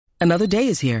Another day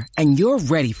is here, and you're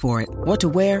ready for it. What to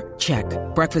wear? Check.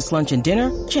 Breakfast, lunch, and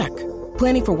dinner? Check.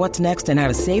 Planning for what's next and how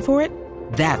to save for it?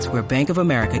 That's where Bank of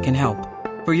America can help.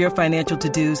 For your financial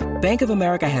to-dos, Bank of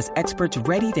America has experts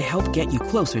ready to help get you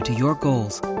closer to your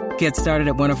goals. Get started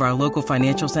at one of our local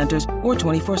financial centers or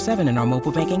 24/7 in our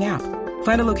mobile banking app.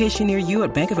 Find a location near you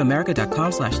at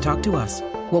bankofamerica.com/talktous.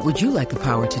 What would you like the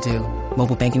power to do?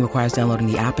 Mobile banking requires downloading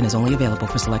the app and is only available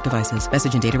for select devices.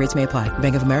 Message and data rates may apply.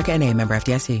 Bank of America N.A., member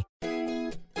FDIC.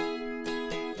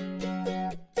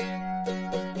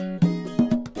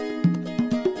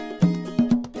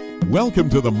 Welcome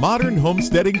to the Modern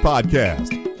Homesteading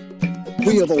Podcast.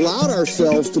 We have allowed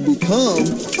ourselves to become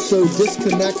so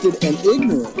disconnected and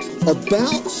ignorant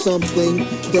about something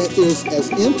that is as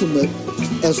intimate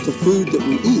as the food that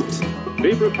we eat.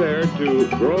 Be prepared to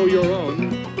grow your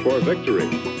own for victory.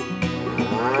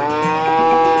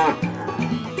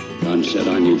 God said,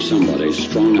 I need somebody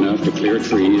strong enough to clear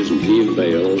trees and heave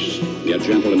bales, yet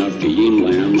gentle enough to yean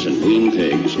lambs and wean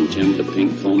pigs and tend the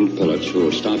pink-combed pullets who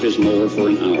will stop his mower for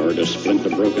an hour to splint the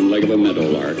broken leg of a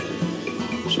meadowlark.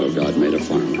 So God made a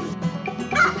farmer.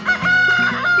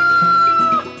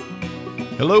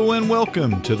 Hello and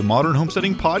welcome to the Modern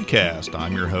Homesteading Podcast.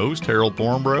 I'm your host, Harold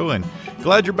Thornborough, and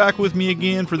glad you're back with me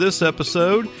again for this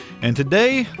episode. And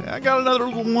today, I got another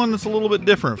one that's a little bit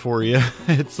different for you.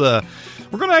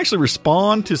 We're going to actually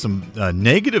respond to some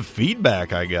negative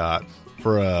feedback I got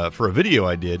for a video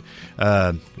I did.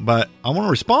 But I want to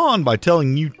respond by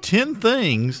telling you 10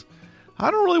 things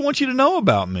I don't really want you to know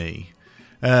about me.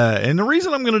 And the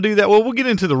reason I'm going to do that, well, we'll get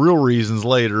into the real reasons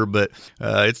later, but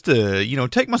it's to,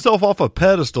 take myself off a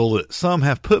pedestal that some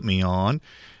have put me on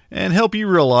and help you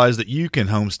realize that you can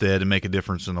homestead and make a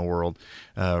difference in the world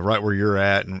right where you're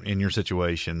at in your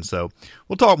situation. So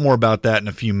we'll talk more about that in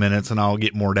a few minutes, and I'll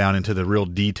get more down into the real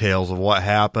details of what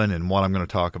happened and what I'm going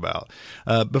to talk about.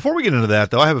 Before we get into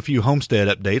that, though, I have a few homestead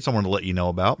updates I want to let you know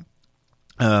about.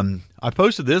 I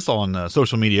posted this on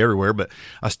social media everywhere, but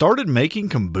I started making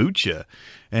kombucha.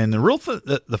 And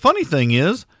the funny thing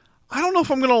is, I don't know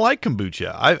if I'm going to like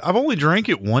kombucha. I've only drank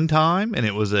it one time, and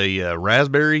it was a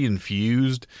raspberry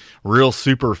infused, real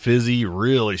super fizzy,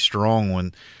 really strong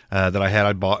one that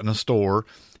I bought in a store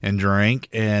and drank,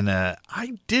 and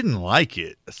I didn't like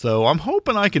it. So I'm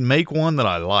hoping I can make one that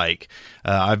I like.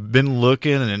 I've been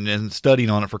looking and studying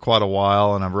on it for quite a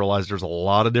while, and I've realized there's a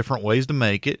lot of different ways to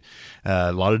make it,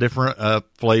 a lot of different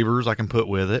flavors I can put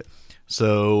with it.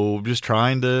 So just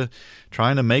trying to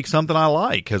make something I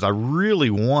like, because I really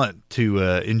want to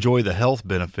enjoy the health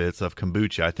benefits of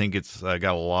kombucha. I think it's got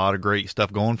a lot of great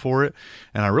stuff going for it,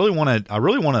 and I really want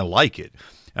to like it.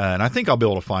 And I think I'll be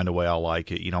able to find a way I'll like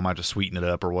it. I might just sweeten it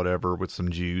up or whatever with some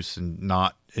juice and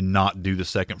not do the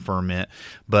second ferment.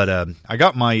 But I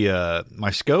got my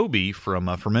SCOBY from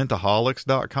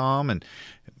fermentaholics.com, and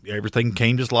everything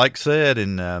came just like said.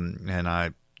 And I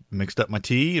mixed up my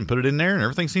tea and put it in there, and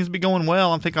everything seems to be going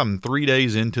well. I think I'm 3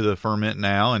 days into the ferment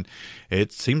now, and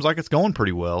it seems like it's going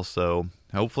pretty well. So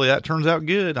hopefully that turns out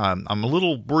good. I'm a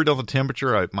little worried on the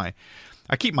temperature.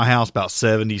 I keep my house about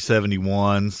 70,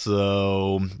 71,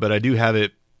 but I do have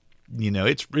it,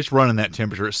 it's running that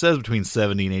temperature. It says between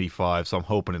 70 and 85, so I'm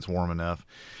hoping it's warm enough.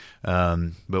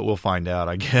 But we'll find out,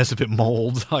 I guess. If it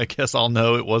molds, I guess I'll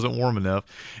know it wasn't warm enough.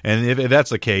 And if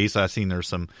that's the case, I've seen there's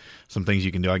some things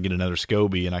you can do. I can get another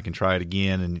SCOBY and I can try it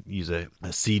again and use a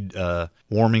seed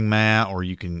warming mat, or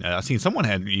you can. I've seen someone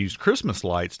had used Christmas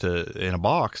lights in a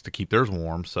box to keep theirs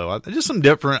warm. So just some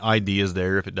different ideas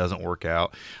there. If it doesn't work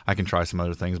out, I can try some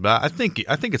other things. But I think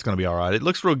it's going to be all right. It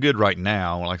looks real good right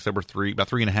now. Like I said, we're about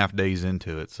 3.5 days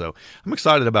into it, so I'm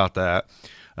excited about that.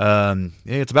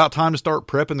 It's about time to start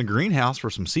prepping the greenhouse for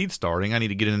some seed starting. I need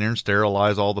to get in there and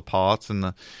sterilize all the pots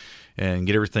and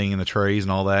get everything in the trays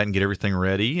and all that, and get everything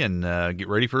ready and get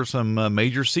ready for some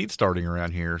major seed starting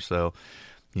around here. So,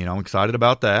 I'm excited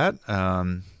about that.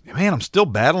 Man, I'm still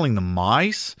battling the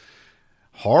mice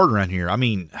hard around here. I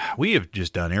mean, we have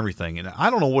just done everything, and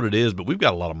I don't know what it is, but we've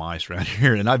got a lot of mice around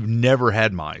here, and I've never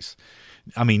had mice.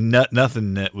 I mean,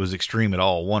 nothing that was extreme at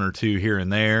all. One or two here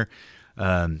and there.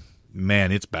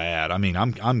 Man, it's bad. I mean,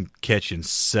 I'm catching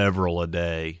several a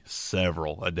day,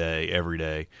 every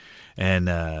day. And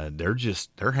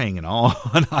they're hanging on.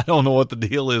 I don't know what the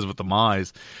deal is with the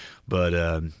mice, but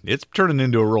it's turning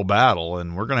into a real battle,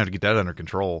 and we're going to have to get that under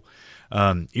control.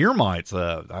 Ear mites,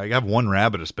 I have one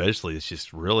rabbit especially that's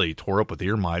just really tore up with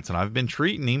ear mites, and I've been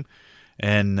treating him,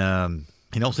 and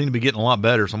he don't seem to be getting a lot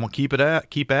better, so I'm going to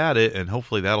keep at it, and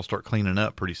hopefully that'll start clearing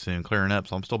up pretty soon. So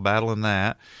I'm still battling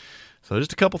that. So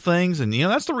just a couple things, and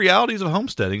that's the realities of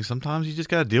homesteading. Sometimes you just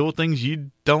got to deal with things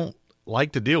you don't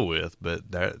like to deal with,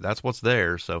 but that's what's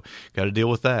there. So got to deal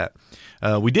with that.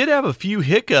 We did have a few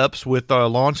hiccups with the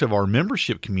launch of our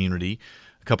membership community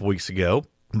a couple weeks ago,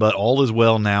 but all is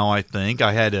well now, I think.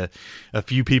 I had a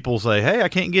few people say, hey, I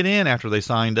can't get in after they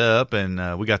signed up,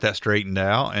 and we got that straightened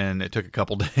out, and it took a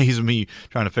couple days of me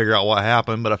trying to figure out what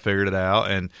happened, but I figured it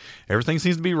out, and everything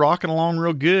seems to be rocking along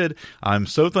real good. I'm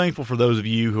so thankful for those of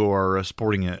you who are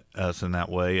supporting us in that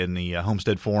way in the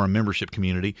Homestead Forum membership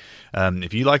community.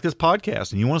 If you like this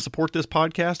podcast and you want to support this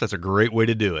podcast, that's a great way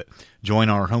to do it. Join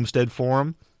our Homestead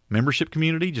Forum membership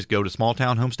community. Just go to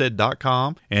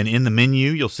smalltownhomestead.com, and in the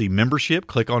menu you'll see membership.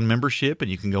 Click on membership,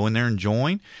 and you can go in there and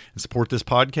join and support this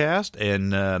podcast,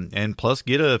 and plus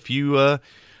get a few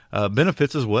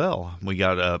benefits as well. We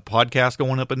got a podcast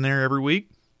going up in there every week.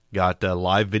 Got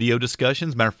live video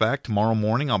discussions. Matter of fact, tomorrow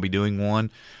morning I'll be doing one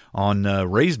on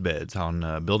raised beds,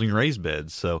 on building raised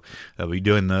beds. So I'll be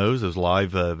doing those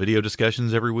live video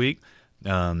discussions every week.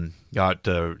 Got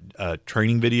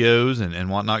training videos and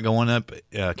whatnot going up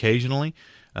occasionally.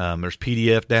 There's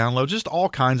PDF downloads, just all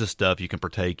kinds of stuff you can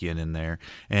partake in there.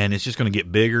 And it's just going to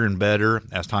get bigger and better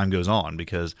as time goes on,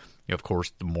 because of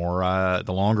course, the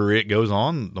longer it goes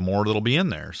on, the more that'll be in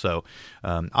there. So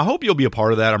I hope you'll be a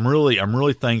part of that. I'm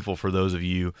really thankful for those of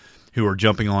you who are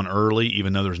jumping on early,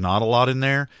 even though there's not a lot in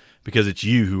there, because it's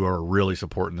you who are really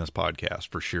supporting this podcast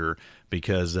for sure.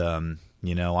 Because I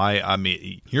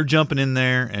mean, you're jumping in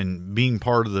there and being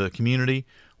part of the community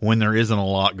when there isn't a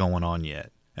lot going on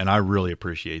yet. And I really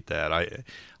appreciate that.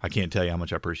 I can't tell you how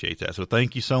much I appreciate that. So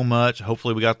thank you so much.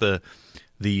 Hopefully we got the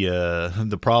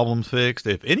problems fixed.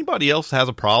 If anybody else has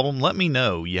a problem, let me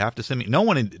know. You have to send me. No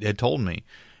one had told me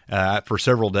for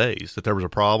several days that there was a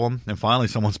problem. And finally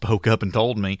someone spoke up and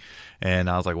told me, and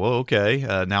I was like, well, okay,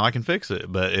 now I can fix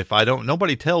it. But if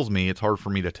nobody tells me, it's hard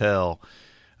for me to tell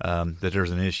that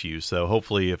there's an issue. So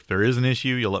hopefully if there is an issue,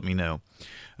 you'll let me know.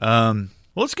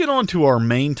 Let's get on to our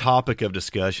main topic of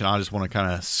discussion. I just want to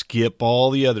kind of skip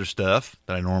all the other stuff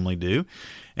that I normally do,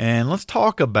 and let's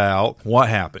talk about what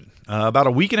happened. About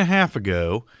a week and a half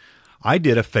ago, I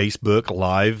did a Facebook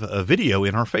Live video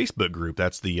in our Facebook group.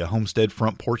 That's the Homestead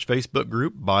Front Porch Facebook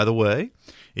group, by the way.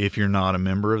 If you're not a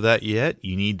member of that yet,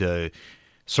 you need to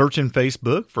search in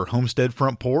Facebook for Homestead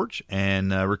Front Porch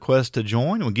and request to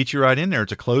join. We'll get you right in there.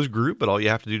 It's a closed group, but all you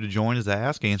have to do to join is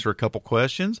answer a couple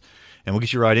questions, and we'll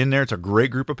get you right in there. It's a great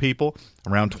group of people,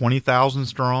 around 20,000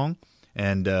 strong,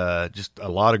 and just a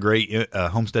lot of great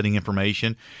homesteading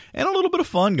information and a little bit of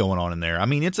fun going on in there. I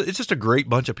mean, it's just a great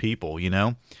bunch of people,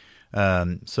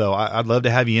 So I'd love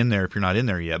to have you in there if you're not in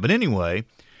there yet. But anyway,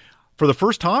 for the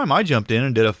first time, I jumped in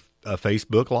and did a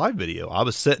Facebook Live video. I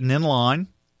was sitting in line.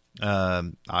 I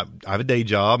have a day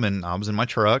job, and I was in my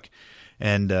truck,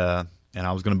 and I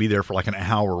was going to be there for like an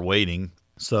hour waiting.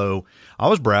 So I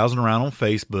was browsing around on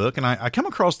Facebook, and I come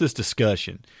across this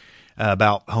discussion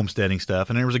about homesteading stuff.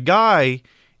 And there was a guy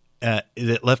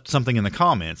that left something in the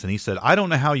comments, and he said, I don't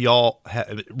know how y'all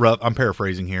I'm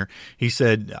paraphrasing here. He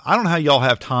said, I don't know how y'all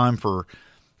have time for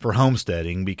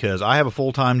homesteading, because I have a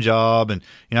full-time job, and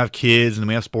I have kids, and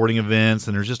we have sporting events,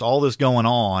 and there's just all this going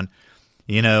on.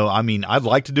 I mean, I'd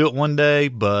like to do it one day,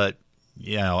 but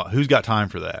who's got time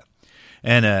for that?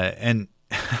 And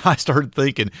I started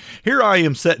thinking, here I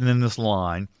am sitting in this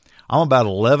line. I'm about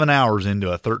 11 hours into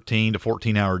a 13 to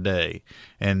 14 hour day.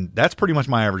 And that's pretty much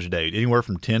my average day. Anywhere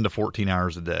from 10 to 14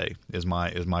 hours a day is my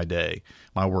day,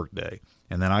 my work day.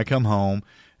 And then I come home,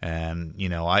 and,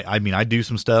 I do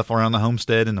some stuff around the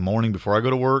homestead in the morning before I go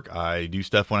to work. I do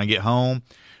stuff when I get home.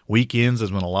 Weekends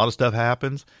is when a lot of stuff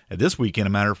happens. And this weekend, a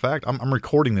matter of fact, I'm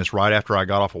recording this right after I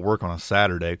got off of work on a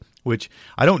Saturday, which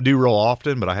I don't do real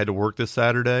often, but I had to work this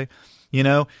Saturday,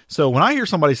 So when I hear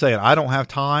somebody saying, I don't have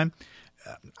time,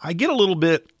 I get a little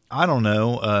bit,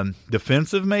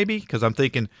 defensive maybe, because I'm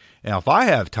thinking, if I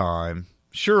have time,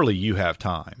 surely you have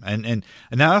time. And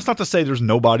now that's not to say there's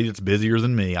nobody that's busier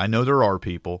than me. I know there are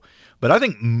people, but I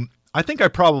think I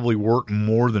probably work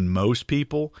more than most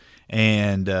people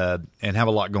and have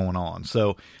a lot going on.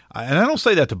 So, and I don't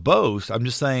say that to boast. I'm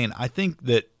just saying, I think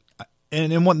that,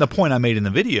 and what the point I made in the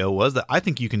video was that I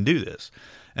think you can do this.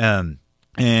 And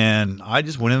I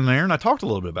just went in there and I talked a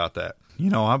little bit about that.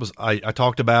 I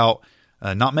talked about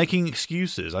not making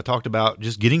excuses. I talked about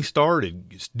just getting started.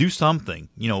 Just do something.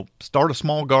 Start a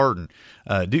small garden.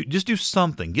 Do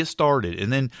something. Get started.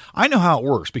 And then I know how it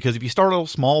works, because if you start a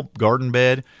small garden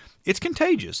bed, it's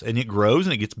contagious, and it grows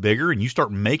and it gets bigger, and you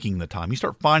start making the time. You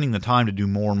start finding the time to do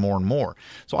more and more and more.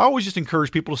 So I always just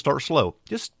encourage people to start slow.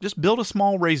 Just build a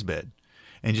small raised bed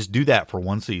and just do that for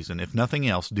one season. If nothing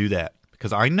else, do that.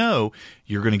 because I know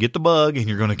you're going to get the bug and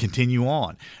you're going to continue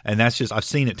on. And that's just, I've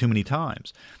seen it too many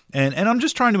times. And I'm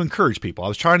just trying to encourage people. I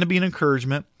was trying to be an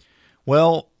encouragement.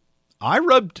 Well, I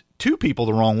rubbed two people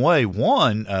the wrong way.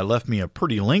 One left me a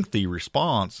pretty lengthy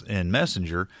response in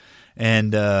Messenger,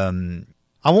 and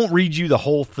I won't read you the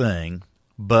whole thing,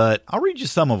 but I'll read you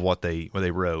some of what they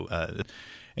wrote.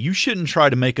 You shouldn't try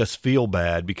to make us feel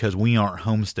bad because we aren't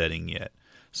homesteading yet.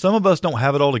 Some of us don't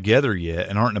have it all together yet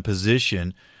and aren't in a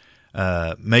position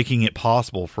making it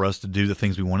possible for us to do the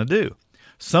things we want to do.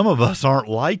 Some of us aren't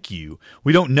like you.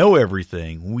 We don't know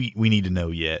everything we need to know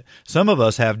yet. Some of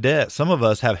us have debt. Some of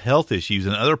us have health issues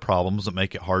and other problems that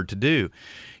make it hard to do.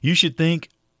 You should think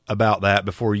about that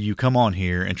before you come on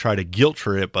here and try to guilt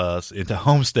trip us into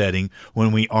homesteading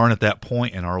when we aren't at that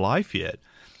point in our life yet.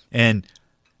 And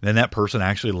then that person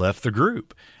actually left the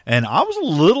group. And I was a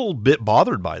little bit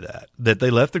bothered by that they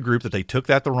left the group, that they took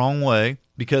that the wrong way.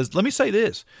 Because let me say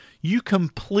this, you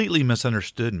completely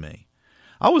misunderstood me.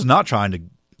 I was not trying to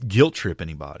guilt trip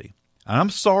anybody. And I'm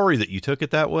sorry that you took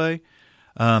it that way.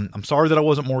 I'm sorry that I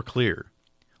wasn't more clear.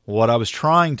 What I was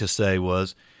trying to say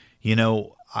was,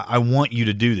 I want you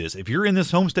to do this. If you're in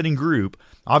this homesteading group,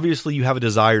 obviously you have a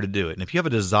desire to do it. And if you have a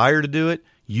desire to do it,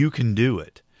 you can do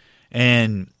it.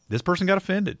 And this person got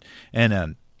offended.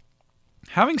 And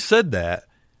having said that,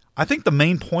 I think the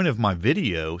main point of my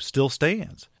video still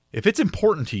stands. If it's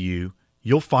important to you,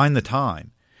 you'll find the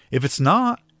time. If it's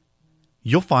not,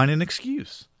 you'll find an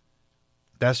excuse.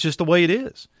 That's just the way it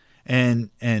is. And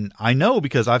I know,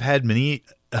 because I've had many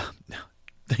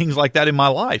things like that in my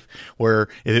life, where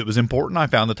if it was important, I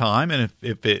found the time. And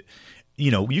if it,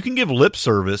 you can give lip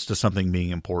service to something being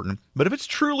important, but if it's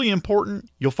truly important,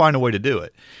 you'll find a way to do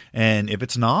it. And if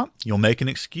it's not, you'll make an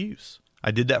excuse.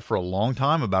 I did that for a long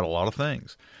time about a lot of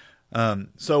things.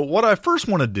 So what I first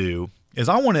want to do is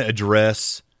I want to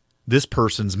address this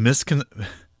person's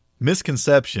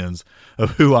misconceptions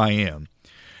of who I am.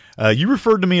 You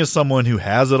referred to me as someone who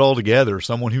has it all together,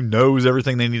 someone who knows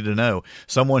everything they need to know,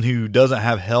 someone who doesn't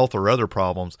have health or other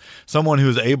problems, someone who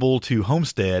is able to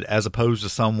homestead, as opposed to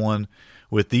someone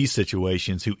with these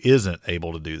situations who isn't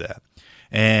able to do that.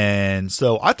 And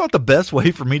so I thought the best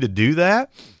way for me to do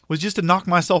that was just to knock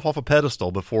myself off a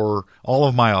pedestal before all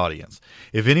of my audience.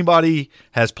 If anybody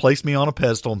has placed me on a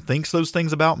pedestal and thinks those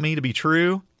things about me to be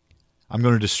true, I'm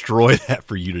going to destroy that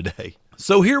for you today.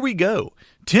 So here we go.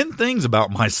 10 things about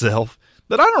myself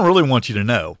that I don't really want you to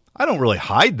know. I don't really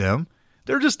hide them.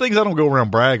 They're just things I don't go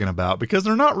around bragging about because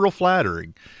they're not real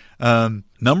flattering.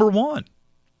 Number one,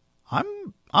 I'm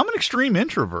an extreme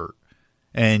introvert.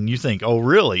 And you think, oh,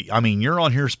 really? I mean, you're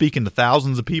on here speaking to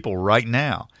thousands of people right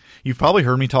now. You've probably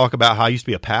heard me talk about how I used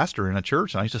to be a pastor in a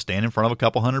church, and I used to stand in front of a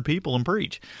couple hundred people and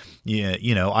preach. Yeah,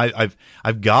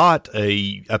 I've got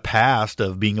a past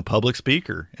of being a public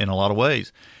speaker in a lot of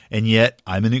ways, and yet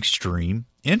I'm an extreme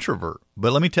introvert.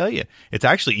 But let me tell you, it's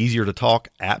actually easier to talk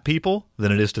at people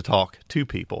than it is to talk to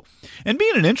people. And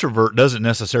being an introvert doesn't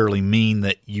necessarily mean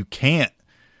that you can't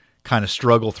kind of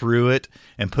struggle through it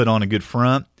and put on a good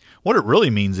front. What it really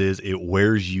means is it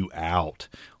wears you out.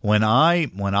 When I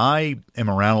am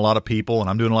around a lot of people and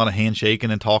I'm doing a lot of handshaking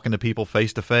and talking to people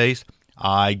face to face,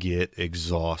 I get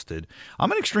exhausted.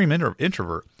 I'm an extreme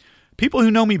introvert. People who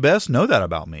know me best know that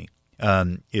about me.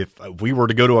 If we were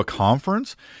to go to a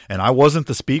conference and I wasn't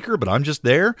the speaker, but I'm just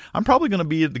there, I'm probably going to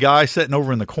be the guy sitting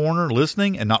over in the corner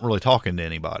listening and not really talking to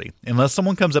anybody unless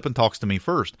someone comes up and talks to me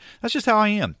first. That's just how I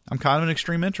am. I'm kind of an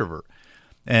extreme introvert.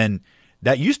 And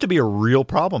that used to be a real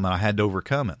problem, and I had to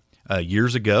overcome it.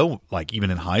 Years ago, like even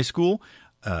in high school,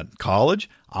 college,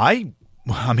 I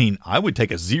would take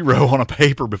a 0 on a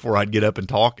paper before I'd get up and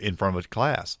talk in front of a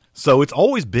class. So it's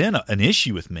always been an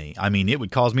issue with me. I mean, it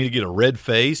would cause me to get a red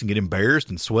face and get embarrassed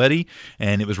and sweaty,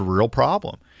 and it was a real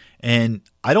problem. And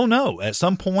I don't know, at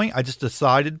some point, I just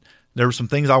decided there were some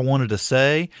things I wanted to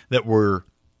say that were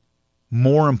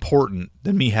more important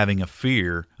than me having a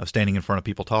fear of standing in front of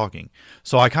people talking.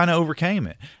 So I kind of overcame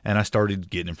it, and I started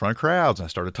getting in front of crowds, and I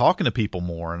started talking to people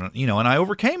more, and I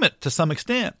overcame it to some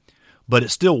extent, but it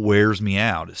still wears me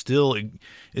out. It still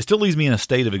leaves me in a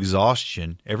state of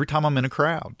exhaustion every time I'm in a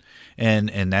crowd,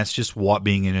 and that's just what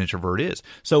being an introvert is.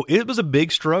 So it was a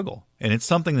big struggle, and it's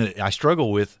something that I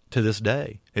struggle with to this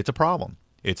day. It's a problem.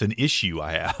 It's an issue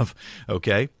I have.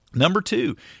 Okay. Number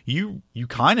 2, you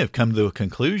kind of come to a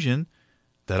conclusion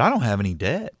that I don't have any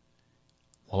debt.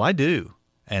 Well, I do.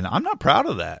 And I'm not proud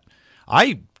of that.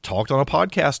 I talked on a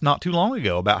podcast not too long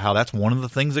ago about how that's one of the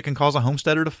things that can cause a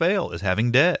homesteader to fail is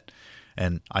having debt.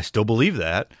 And I still believe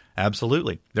that.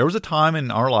 Absolutely. There was a time in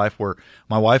our life where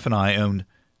my wife and I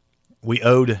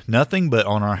owed nothing but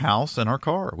on our house and our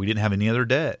car. We didn't have any other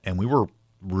debt. And we were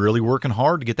really working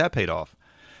hard to get that paid off.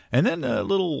 And then a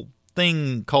little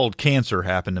thing called cancer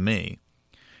happened to me.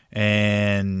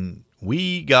 And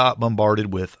we got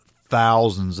bombarded with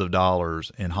thousands of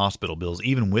dollars in hospital bills,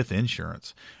 even with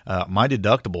insurance. My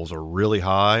deductibles are really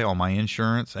high on my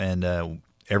insurance, and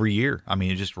every year, I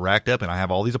mean, it just racked up, and I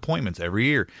have all these appointments every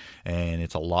year, and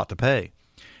it's a lot to pay.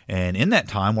 And in that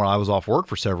time where I was off work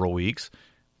for several weeks,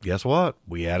 guess what?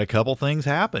 We had a couple things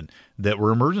happen that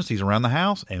were emergencies around the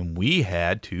house, and we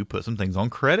had to put some things on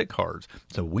credit cards.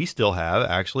 So we still have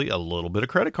actually a little bit of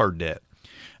credit card debt.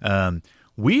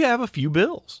 We have a few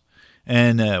bills,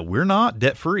 and we're not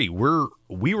debt free.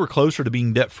 We were closer to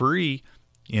being debt free,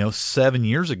 7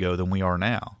 years ago than we are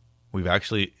now. We've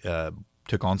actually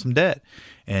took on some debt,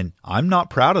 and I'm not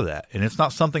proud of that. And it's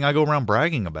not something I go around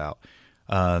bragging about.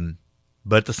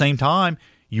 But at the same time,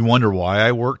 you wonder why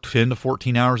I work 10 to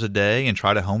 14 hours a day and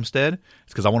try to homestead.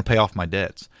 It's because I want to pay off my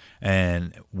debts.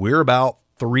 And we're about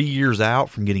 3 years out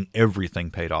from getting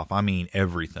everything paid off. I mean,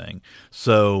 everything.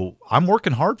 So I'm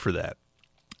working hard for that.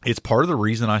 It's part of the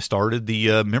reason I started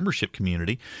the membership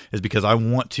community, is because I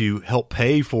want to help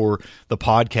pay for the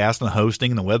podcast and the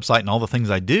hosting and the website and all the things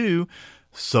I do,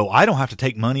 so I don't have to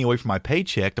take money away from my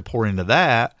paycheck to pour into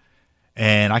that,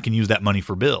 and I can use that money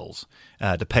for bills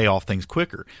to pay off things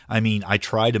quicker. I mean, I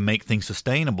try to make things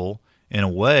sustainable in a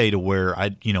way to where I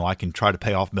can try to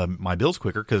pay off my bills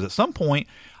quicker, because at some point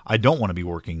I don't want to be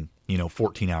working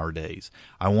 14-hour days.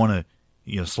 I want to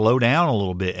slow down a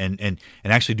little bit and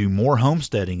actually do more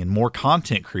homesteading and more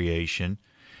content creation.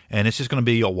 And it's just going to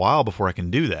be a while before I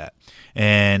can do that.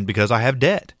 And because I have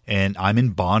debt and I'm in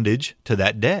bondage to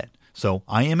that debt. So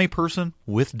I am a person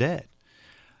with debt.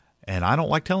 And I don't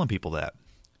like telling people that.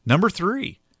 Number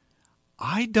 3,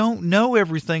 I don't know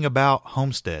everything about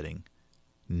homesteading.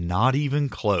 Not even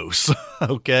close.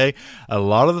 Okay. A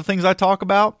lot of the things I talk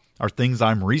about are things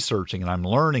I'm researching and I'm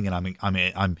learning, and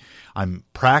I'm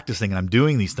practicing, and I'm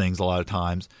doing these things a lot of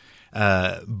times.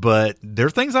 But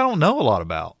they're things I don't know a lot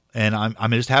about, and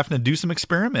I'm just having to do some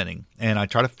experimenting, and I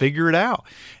try to figure it out.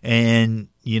 And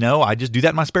I just do that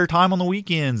in my spare time on the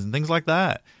weekends and things like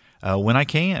that when I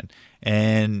can.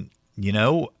 And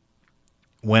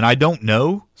when I don't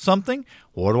know something,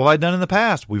 what have I done in the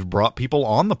past? We've brought people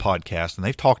on the podcast, and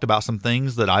they've talked about some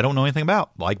things that I don't know anything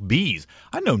about, like bees.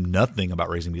 I know nothing about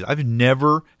raising bees. I've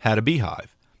never had a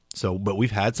beehive. But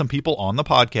we've had some people on the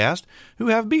podcast who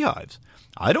have beehives.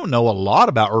 I don't know a lot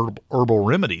about herbal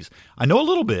remedies. I know a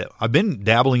little bit. I've been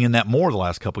dabbling in that more the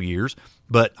last couple of years,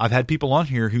 but I've had people on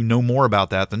here who know more about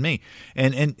that than me.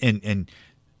 And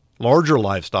larger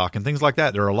livestock and things like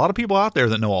that. There are a lot of people out there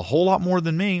that know a whole lot more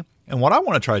than me. And what I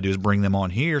want to try to do is bring them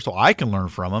on here so I can learn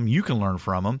from them. You can learn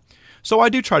from them. So I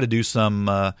do try to do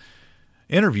some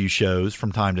interview shows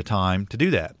from time to time to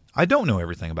do that. I don't know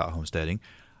everything about homesteading.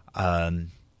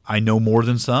 I know more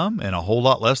than some and a whole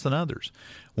lot less than others.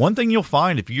 One thing you'll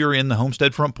find if you're in the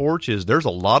homestead front porch is there's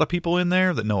a lot of people in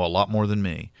there that know a lot more than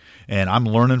me. And I'm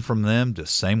learning from them the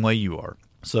same way you are.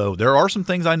 So there are some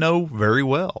things I know very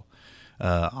well.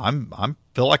 I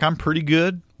feel like I'm pretty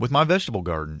good with my vegetable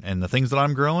garden, and the things that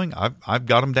I'm growing, I've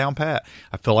got them down pat.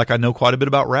 I feel like I know quite a bit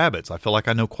about rabbits. I feel like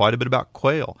I know quite a bit about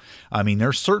quail. I mean,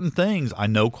 there's certain things I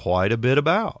know quite a bit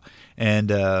about,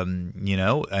 and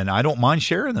and I don't mind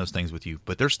sharing those things with you.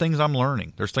 But there's things I'm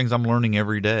learning. There's things I'm learning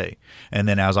every day, and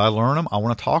then as I learn them, I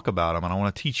want to talk about them, and I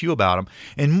want to teach you about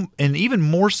them, and even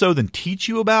more so than teach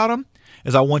you about them,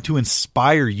 is I want to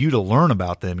inspire you to learn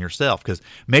about them yourself, because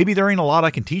maybe there ain't a lot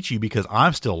I can teach you because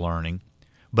I'm still learning,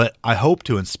 but I hope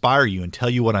to inspire you and tell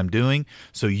you what I'm doing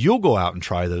so you'll go out and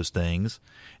try those things,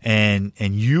 and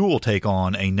you will take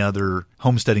on another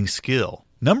homesteading skill.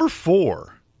 Number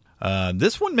 4,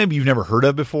 this one maybe you've never heard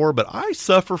of before, but I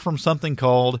suffer from something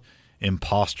called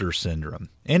imposter syndrome.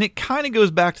 And it kind of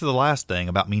goes back to the last thing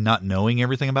about me not knowing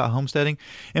everything about homesteading.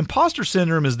 Imposter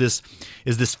syndrome is this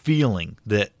feeling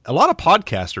that a lot of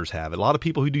podcasters have it. A lot of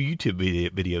people who do YouTube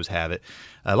videos have it.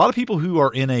 A lot of people who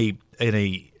are in a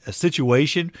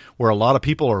situation where a lot of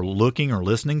people are looking or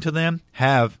listening to them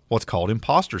have what's called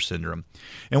imposter syndrome.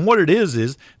 And what it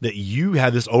is that you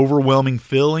have this overwhelming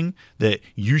feeling that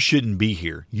you shouldn't be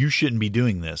here. You shouldn't be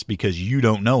doing this because you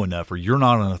don't know enough, or you're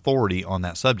not an authority on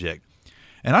that subject.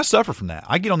 And I suffer from that.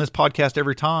 I get on this podcast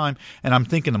every time and I'm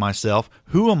thinking to myself,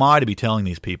 who am I to be telling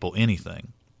these people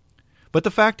anything? But the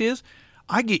fact is,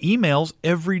 I get emails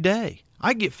every day.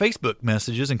 I get Facebook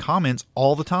messages and comments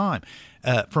all the time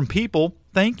from people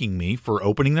thanking me for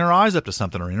opening their eyes up to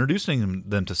something, or introducing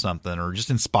them to something, or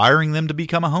just inspiring them to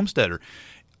become a homesteader.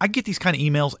 I get these kind of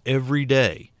emails every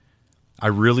day. I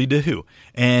really do.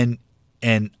 And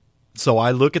so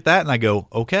I look at that and I go,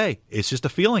 okay, it's just a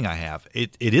feeling I have.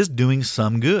 It is doing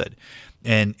some good,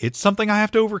 and it's something I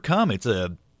have to overcome. It's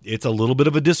a little bit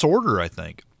of a disorder, I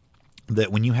think,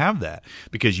 that when you have that,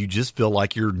 because you just feel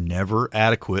like you're never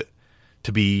adequate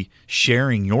to be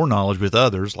sharing your knowledge with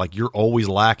others, like you're always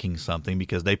lacking something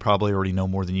because they probably already know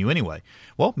more than you anyway.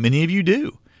 Well, many of you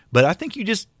do, but I think you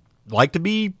just like to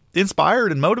be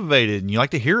inspired and motivated, and you like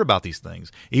to hear about these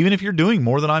things, even if you're doing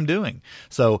more than I'm doing.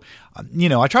 So,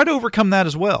 I try to overcome that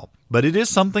as well. But it is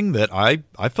something that I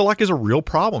feel like is a real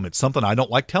problem. It's something I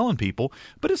don't like telling people,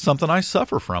 but it's something I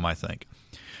suffer from, I think.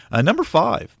 Number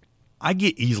 5, I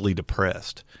get easily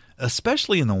depressed,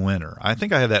 especially in the winter. I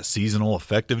think I have that seasonal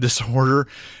affective disorder.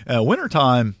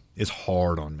 Wintertime is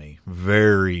hard on me,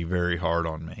 very, very hard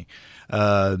on me.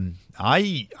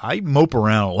 I mope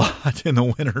around a lot in the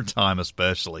wintertime,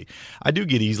 especially. I do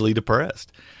get easily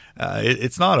depressed.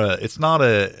 It's not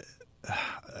a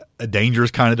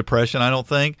dangerous kind of depression, I don't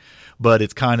think, but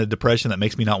it's kind of depression that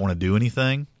makes me not want to do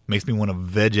anything, makes me want to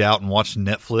veg out and watch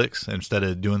Netflix instead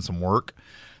of doing some work,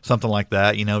 something like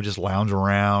that, just lounge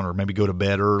around or maybe go to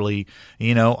bed early.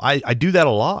 I do that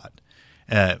a lot.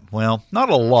 Well, not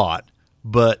a lot,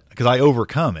 but because I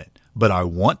overcome it. But I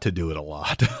want to do it a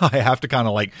lot. I have to kind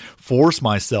of like force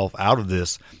myself out of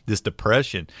this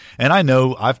depression. And I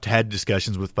know I've had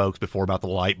discussions with folks before about the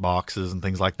light boxes and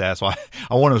things like that. So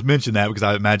I want to mention that because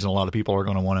I imagine a lot of people are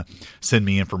going to want to send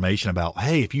me information about,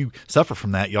 hey, if you suffer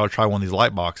from that, you ought to try one of these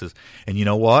light boxes. And you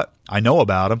know what? I know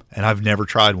about them, and I've never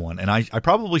tried one. And I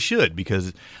probably should,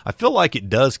 because I feel like it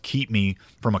does keep me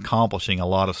from accomplishing a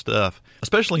lot of stuff,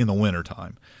 especially in the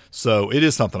wintertime. So it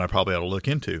is something I probably ought to look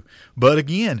into. But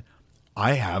again,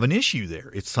 I have an issue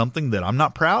there. It's something that I'm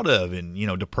not proud of. And,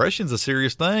 depression's a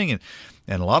serious thing,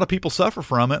 and a lot of people suffer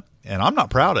from it, and I'm not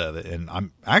proud of it. And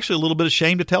I'm actually a little bit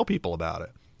ashamed to tell people about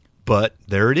it. But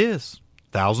there it is.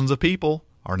 Thousands of people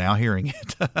are now hearing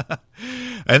it.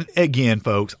 And again,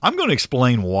 folks, I'm going to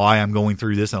explain why I'm going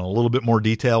through this in a little bit more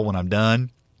detail when I'm done.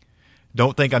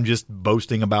 Don't think I'm just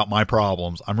boasting about my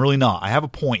problems. I'm really not. I have a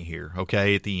point here,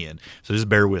 okay, at the end. So just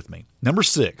bear with me. Number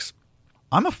 6.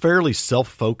 I'm a fairly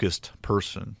self-focused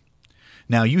person.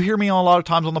 Now, you hear me a lot of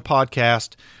times on the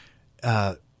podcast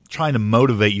trying to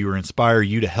motivate you or inspire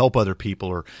you to help other people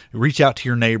or reach out to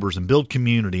your neighbors and build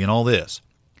community and all this.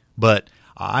 But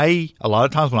a lot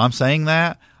of times when I'm saying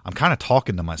that, I'm kind of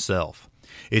talking to myself.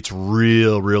 It's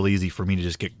real easy for me to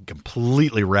just get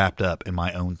completely wrapped up in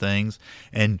my own things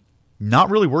and not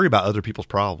really worry about other people's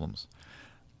problems.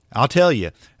 I'll tell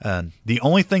you, the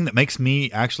only thing that makes me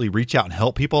actually reach out and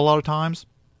help people a lot of times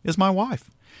is my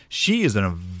wife. She is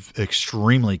an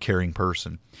extremely caring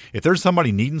person. If there's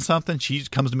somebody needing something, she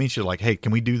comes to me and she's like, hey,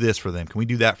 can we do this for them? Can we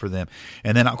do that for them?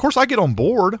 And then, of course, I get on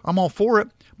board. I'm all for it.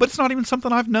 But it's not even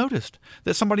something I've noticed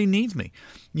that somebody needs me,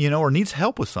 or needs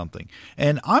help with something.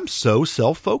 And I'm so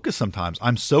self-focused sometimes.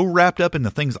 I'm so wrapped up in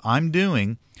the things I'm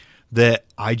doing that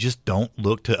I just don't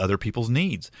look to other people's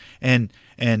needs. And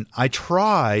I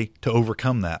try to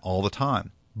overcome that all the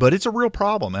time. But it's a real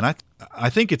problem. And I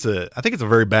think it's a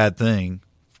very bad thing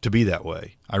to be that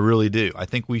way. I really do. I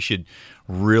think we should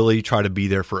really try to be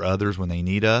there for others when they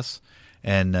need us.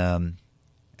 And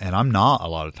I'm not a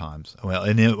lot of times. Well,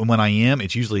 and when I am,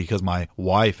 it's usually because my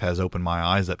wife has opened my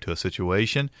eyes up to a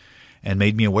situation and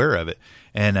made me aware of it.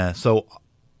 And so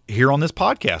here on this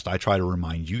podcast, I try to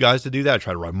remind you guys to do that. I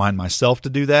try to remind myself to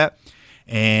do that.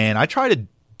 And I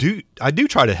do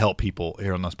try to help people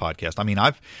here on this podcast. I mean,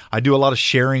 I do a lot of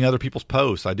sharing other people's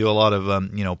posts. I do a lot of,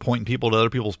 pointing people to other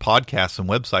people's podcasts and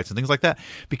websites and things like that,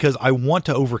 because I want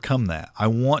to overcome that. I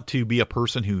want to be a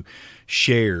person who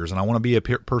shares, and I want to be a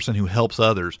person who helps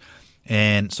others.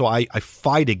 And so I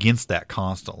fight against that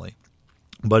constantly,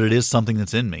 but it is something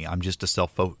that's in me. I'm just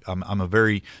I'm a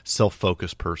very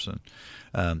self-focused person.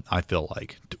 I feel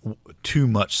like too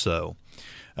much so.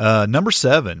 Number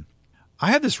 7,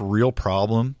 I have this real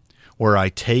problem where I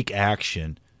take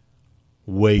action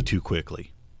way too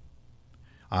quickly.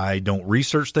 I don't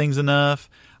research things enough.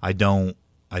 I don't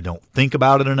think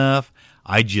about it enough.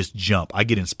 I just jump. I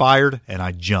get inspired and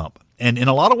I jump. And in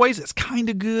a lot of ways, it's kind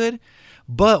of good.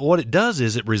 But what it does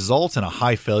is it results in a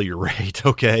high failure rate,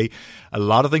 okay? A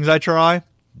lot of things I try,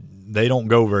 they don't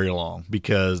go very long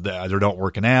because they're not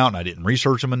working out, and I didn't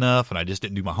research them enough, and I just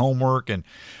didn't do my homework.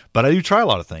 But I do try a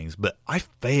lot of things, but I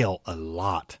fail a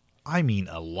lot. I mean,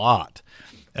 a lot.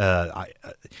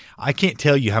 I can't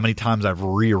tell you how many times I've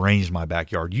rearranged my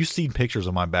backyard. You've seen pictures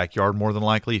of my backyard more than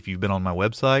likely if you've been on my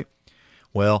website.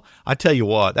 Well, I tell you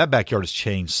what, that backyard has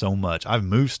changed so much. I've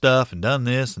moved stuff and done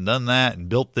this and done that and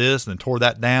built this and then tore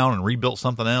that down and rebuilt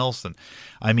something else. And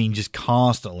I mean, just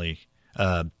constantly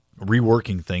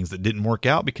reworking things that didn't work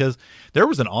out because there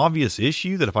was an obvious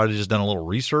issue that if I'd have just done a little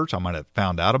research, I might have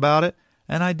found out about it,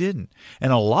 and I didn't.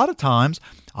 And a lot of times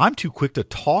I'm too quick to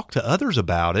talk to others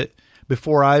about it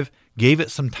before I've gave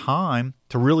it some time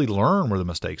to really learn where the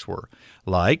mistakes were.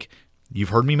 Like, you've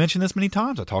heard me mention this many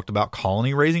times. I talked about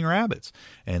colony raising rabbits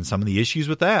and some of the issues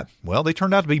with that. Well, they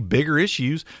turned out to be bigger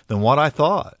issues than what I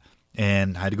thought.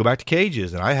 And I had to go back to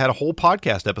cages, and I had a whole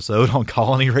podcast episode on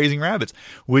colony raising rabbits,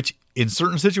 which in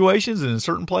certain situations and in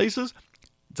certain places,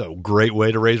 it's a great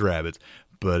way to raise rabbits,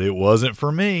 but it wasn't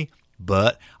for me.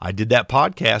 But I did that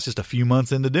podcast just a few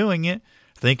months into doing it,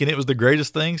 thinking it was the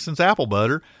greatest thing since apple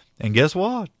butter. And guess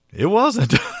what? It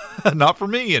wasn't. Not for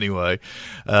me anyway.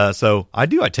 So I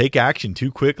take action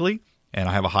too quickly, and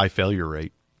I have a high failure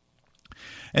rate.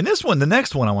 And the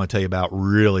next one I want to tell you about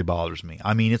really bothers me.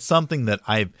 I mean, it's something that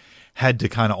I've had to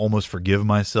kind of almost forgive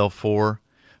myself for,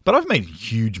 but I've made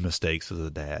huge mistakes as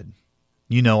a dad.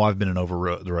 You know, I've been an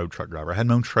over-the-road truck driver. I had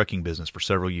my own trucking business for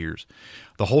several years.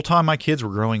 The whole time my kids were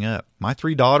growing up, my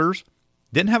 3 daughters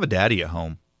didn't have a daddy at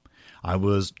home. I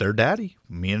was their daddy.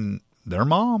 Me and their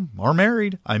mom are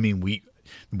married. I mean, we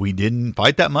didn't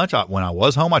fight that much. When I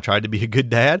was home, I tried to be a good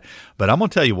dad, but I'm going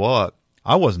to tell you what,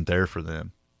 I wasn't there for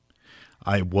them.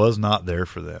 I was not there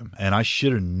for them. And I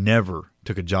should have never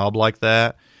took a job like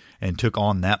that and took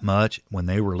on that much when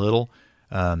they were little,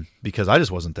 because I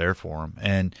just wasn't there for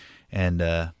them. And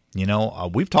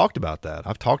we've talked about that.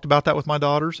 I've talked about that with my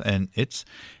daughters, and it's,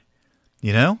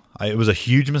 it was a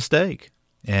huge mistake.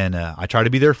 And I try to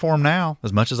be there for them now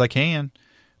as much as I can.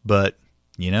 But,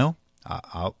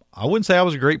 I wouldn't say I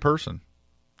was a great person.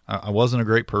 I wasn't a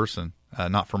great person,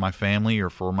 not for my family or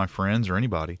for my friends or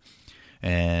anybody.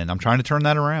 And I'm trying to turn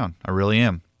that around. I really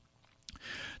am.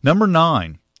 Number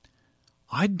 9,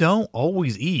 I don't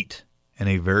always eat in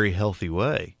a very healthy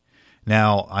way.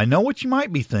 Now, I know what you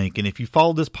might be thinking if you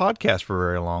followed this podcast for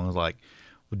very long. It's like,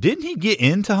 well, didn't he get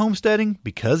into homesteading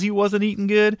because he wasn't eating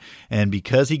good and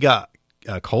because he got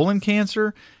colon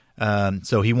cancer?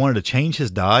 So he wanted to change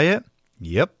his diet?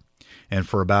 Yep. And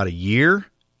for about a year,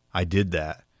 I did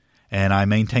that. And I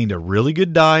maintained a really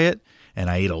good diet, and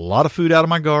I ate a lot of food out of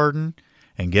my garden.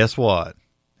 And guess what?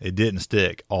 It didn't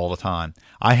stick all the time.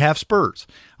 I have spurts.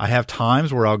 I have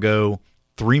times where I'll go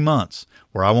 3 months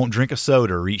where I won't drink a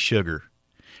soda or eat sugar.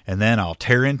 And then I'll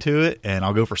tear into it, and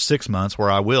I'll go for 6 months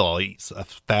where I'll eat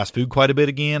fast food quite a bit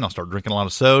again. I'll start drinking a lot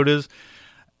of sodas.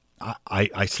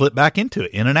 I slip back into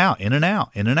it, in and out, in and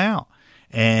out, in and out.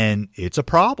 And it's a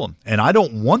problem. And I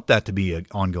don't want that to be an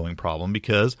ongoing problem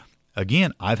because,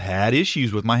 again, I've had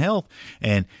issues with my health.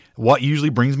 And what usually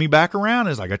brings me back around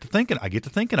is I get to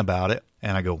thinking about it,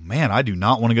 and I go, man, I do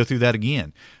not want to go through that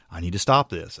again. I need to stop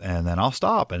this. And then I'll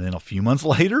stop. And then a few months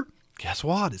later, guess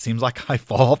what? It seems like I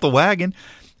fall off the wagon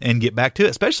and get back to it.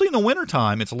 Especially in the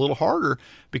wintertime, it's a little harder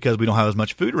because we don't have as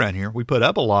much food around here. We put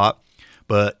up a lot,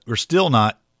 but we're still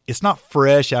not, it's not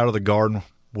fresh out of the garden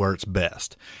where it's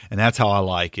best. And that's how I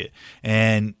like it.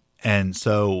 And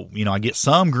so, I get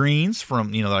some greens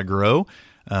from, that I grow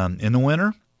in the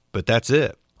winter, but that's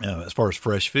it as far as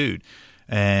fresh food.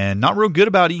 And not real good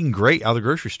about eating great out of the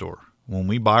grocery store. When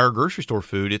we buy our grocery store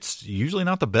food, it's usually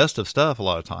not the best of stuff a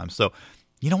lot of times. So,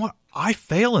 you know what? I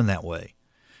fail in that way.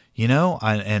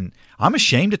 And I'm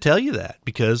ashamed to tell you that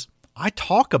because I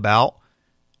talk about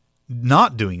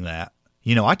not doing that.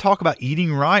 I talk about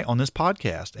eating right on this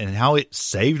podcast and how it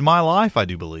saved my life, I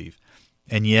do believe.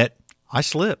 And yet I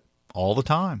slip all the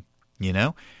time.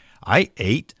 I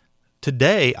ate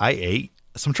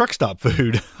some truck stop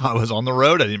food. I was on the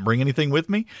road. I didn't bring anything with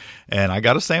me, and I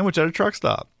got a sandwich at a truck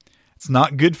stop. It's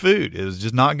not good food. It was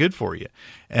just not good for you.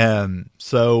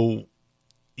 So,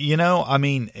 and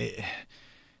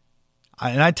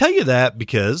I tell you that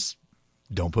because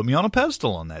don't put me on a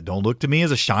pedestal on that. Don't look to me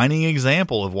as a shining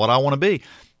example of what I want to be.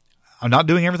 I'm not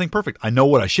doing everything perfect. I know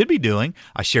what I should be doing.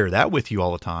 I share that with you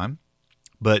all the time,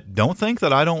 but don't think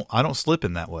that I don't slip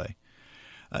in that way.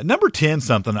 Number 10,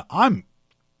 something I'm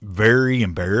very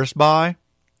embarrassed by.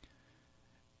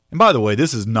 And by the way,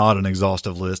 this is not an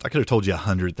exhaustive list. I could have told you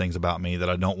 100 things about me that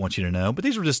I don't want you to know, but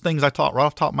these are just things I taught right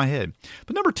off the top of my head.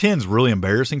 But number 10 is really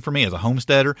embarrassing for me as a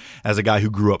homesteader, as a guy who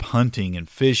grew up hunting and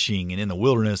fishing and in the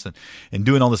wilderness and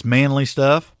doing all this manly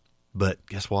stuff. But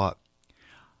guess what?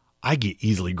 I get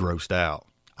easily grossed out.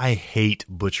 I hate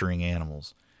butchering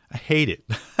animals. I hate it.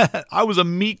 I was a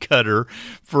meat cutter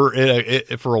for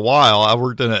a while. I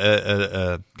worked in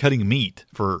a cutting meat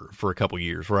for a couple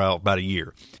years, about a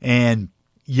year. And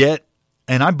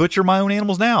I butcher my own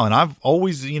animals now. And I've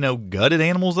always, gutted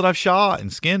animals that I've shot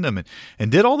and skinned them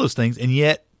and did all those things. And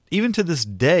yet, even to this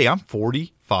day, I'm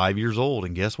 45 years old.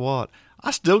 And guess what?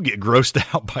 I still get grossed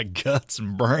out by guts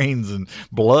and brains and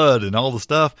blood and all the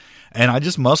stuff, and I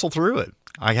just muscle through it.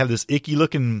 I have this icky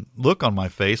looking look on my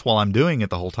face while I'm doing it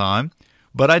the whole time,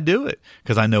 but I do it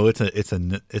because I know it's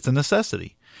a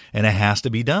necessity and it has to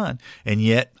be done. And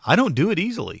yet I don't do it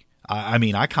easily. I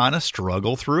mean, I kind of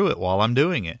struggle through it while I'm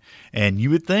doing it. And you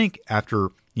would think after,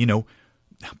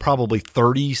 probably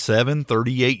 37,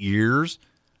 38 years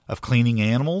of cleaning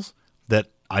animals that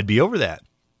I'd be over that,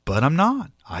 but I'm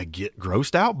not. I get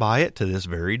grossed out by it to this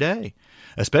very day,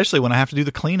 especially when I have to do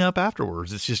the cleanup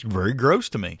afterwards. It's just very gross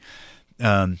to me.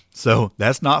 So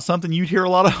that's not something you'd hear a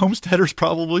lot of homesteaders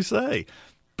probably say,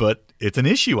 but it's an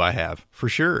issue I have for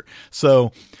sure.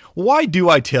 So why do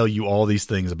I tell you all these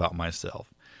things about myself?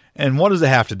 And what does it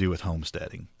have to do with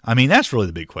homesteading? I mean, that's really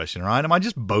the big question, right? Am I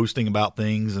just boasting about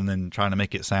things and then trying to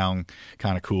make it sound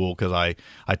kind of cool because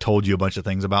I told you a bunch of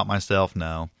things about myself?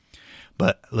 No.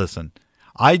 But listen,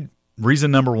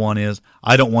 reason number one is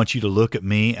I don't want you to look at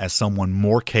me as someone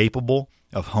more capable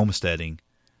of homesteading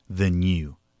than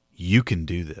you. You can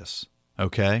do this,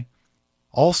 okay?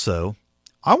 Also,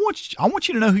 I want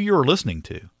you to know who you're listening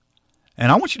to.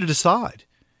 And I want you to decide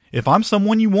if I'm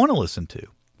someone you want to listen to.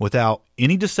 Without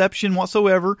any deception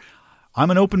whatsoever,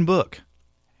 I'm an open book.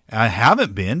 I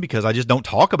haven't been because I just don't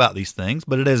talk about these things,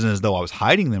 but it isn't as though I was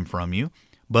hiding them from you.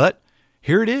 But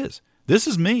here it is. This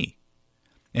is me.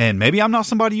 And maybe I'm not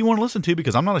somebody you want to listen to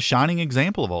because I'm not a shining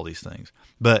example of all these things.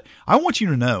 But I want you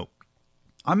to know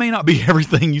I may not be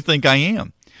everything you think I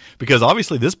am. Because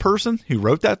obviously this person who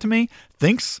wrote that to me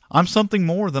thinks I'm something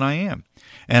more than I am.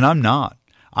 And I'm not.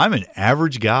 I'm an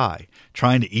average guy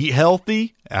trying to eat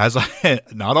healthy,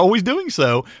 not always doing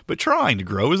so, but trying to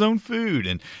grow his own food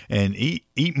and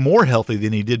eat more healthy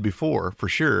than he did before, for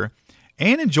sure,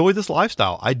 and enjoy this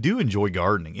lifestyle. I do enjoy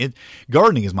gardening.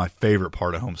 Gardening is my favorite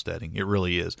part of homesteading. It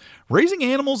really is. Raising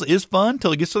animals is fun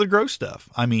till it gets to the gross stuff.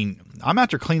 I mean, I'm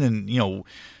after cleaning,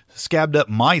 scabbed up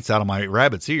mites out of my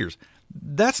rabbit's ears.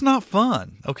 That's not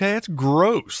fun, okay? That's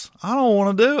gross. I don't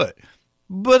want to do it.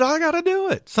 But I got to do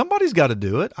it. Somebody's got to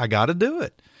do it. I got to do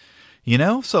it.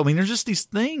 So I mean, there's just these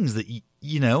things that,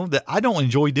 that I don't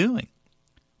enjoy doing,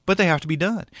 but they have to be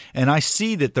done. And I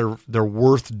see that they're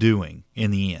worth doing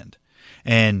in the end.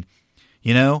 And,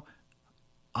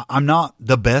 I'm not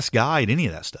the best guy at any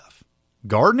of that stuff.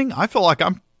 Gardening, I feel like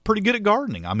I'm pretty good at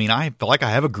gardening. I mean, I feel like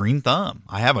I have a green thumb.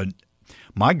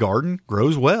 My garden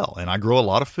grows well and I grow a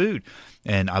lot of food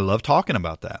and I love talking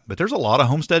about that. But there's a lot of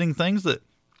homesteading things that,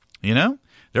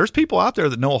 there's people out there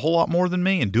that know a whole lot more than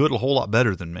me and do it a whole lot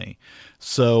better than me.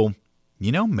 So,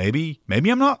 maybe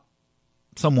I'm not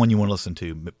someone you want to listen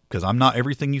to because I'm not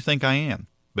everything you think I am.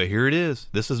 But here it is.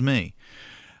 This is me.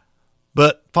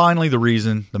 But finally,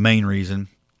 the main reason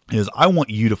is I want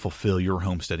you to fulfill your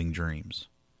homesteading dreams.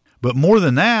 But more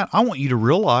than that, I want you to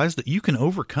realize that you can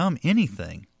overcome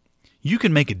anything. You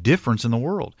can make a difference in the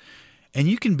world. And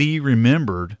you can be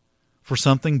remembered for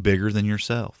something bigger than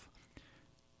yourself.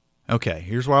 Okay,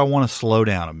 here's where I want to slow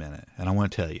down a minute, and I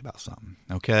want to tell you about something,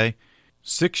 okay?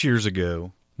 6 years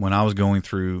ago, when I was going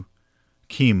through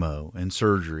chemo and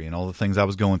surgery and all the things I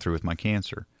was going through with my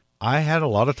cancer, I had a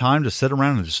lot of time to sit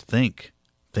around and just think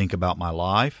about my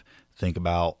life, think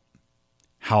about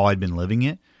how I'd been living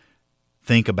it,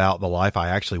 think about the life I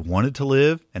actually wanted to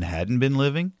live and hadn't been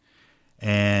living.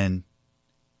 And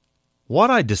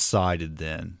what I decided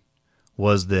then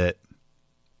was that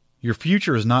your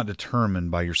future is not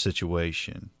determined by your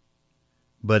situation,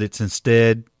 but it's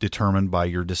instead determined by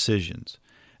your decisions.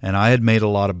 And I had made a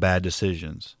lot of bad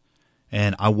decisions.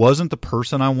 And I wasn't the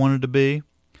person I wanted to be.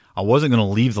 I wasn't going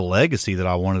to leave the legacy that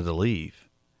I wanted to leave.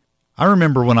 I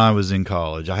remember when I was in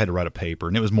college, I had to write a paper,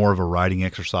 and it was more of a writing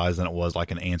exercise than it was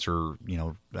like an answer,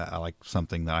 like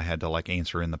something that I had to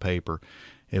answer in the paper.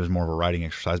 It was more of a writing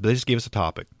exercise, but they just gave us a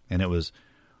topic, and it was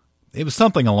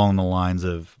something along the lines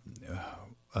of,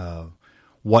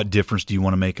 what difference do you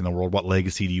want to make in the world? What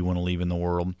legacy do you want to leave in the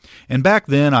world? And back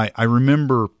then, I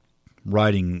remember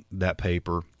writing that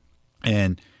paper,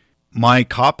 and my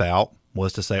cop-out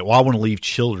was to say, well, I want to leave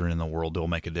children in the world that will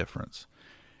make a difference.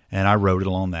 And I wrote it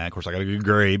along that. Of course, I got a good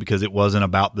grade because it wasn't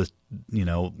about the,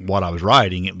 what I was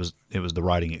writing. It was the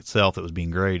writing itself that was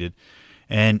being graded.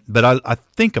 But I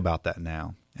think about that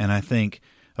now, and I think,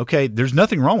 okay, there's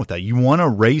nothing wrong with that. You want to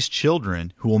raise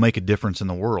children who will make a difference in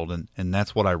the world, and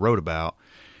that's what I wrote about.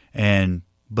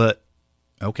 But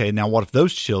okay, now what if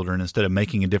those children, instead of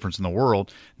making a difference in the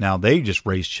world, now they just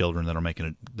raise children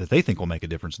that they think will make a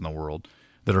difference in the world,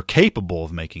 that are capable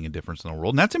of making a difference in the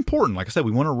world. And that's important. Like I said,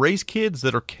 we want to raise kids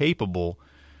that are capable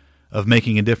of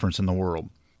making a difference in the world.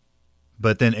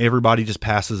 But then everybody just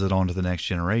passes it on to the next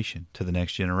generation, to the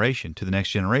next generation, to the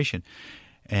next generation.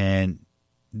 And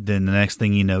then the next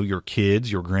thing you know, your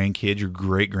kids, your grandkids, your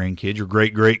great-grandkids, your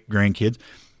great-great-grandkids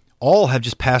all have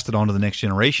just passed it on to the next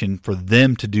generation for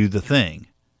them to do the thing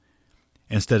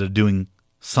instead of doing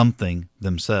something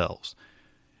themselves.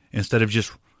 Instead of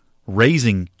just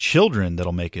raising children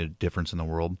that'll make a difference in the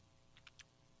world,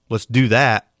 let's do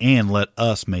that and let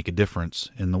us make a difference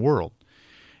in the world.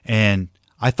 And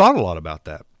I thought a lot about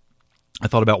that. I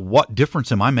thought about what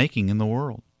difference am I making in the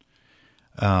world?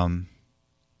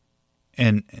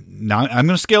 And now I'm going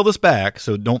to scale this back,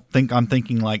 so don't think I'm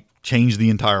thinking like change the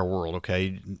entire world,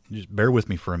 okay? Just bear with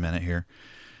me for a minute here.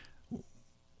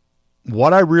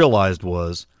 What I realized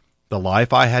was the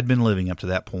life I had been living up to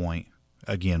that point,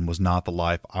 again, was not the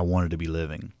life I wanted to be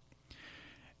living.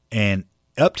 And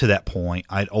up to that point,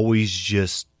 I'd always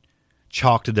just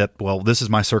chalked it up, well, this is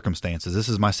my circumstances, this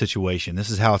is my situation, this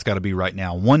is how it's got to be right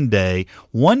now. One day,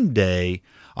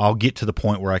 I'll get to the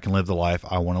point where I can live the life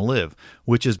I want to live,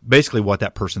 which is basically what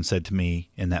that person said to me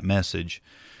in that message,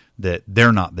 that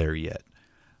they're not there yet.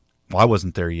 Well, I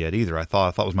wasn't there yet either. I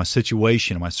thought it was my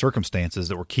situation and my circumstances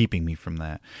that were keeping me from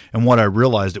that. And what I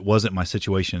realized, it wasn't my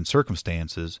situation and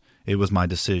circumstances, it was my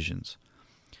decisions.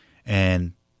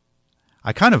 And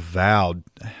I kind of vowed,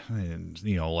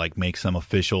 like make some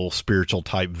official spiritual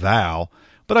type vow,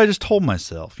 but I just told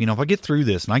myself, if I get through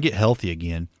this and I get healthy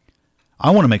again, I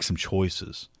want to make some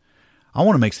choices. I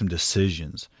want to make some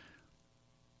decisions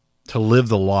to live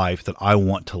the life that I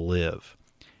want to live.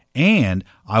 And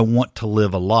I want to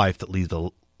live a life that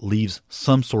leaves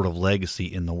some sort of legacy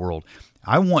in the world.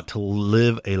 I want to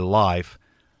live a life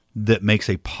that makes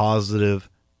a positive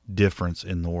difference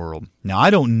in the world. Now, I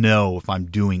don't know if I'm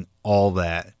doing all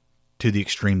that to the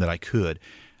extreme that I could.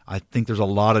 I think there's a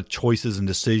lot of choices and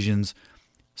decisions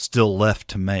still left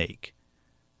to make,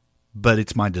 but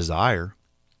it's my desire.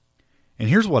 And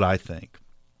here's what I think.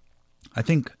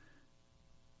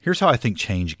 Here's how I think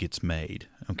change gets made,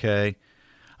 okay?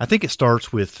 I think it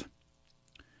starts with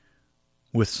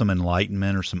some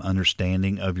enlightenment or some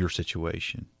understanding of your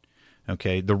situation,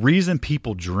 okay? The reason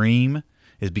people dream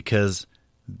is because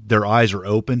their eyes are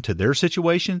open to their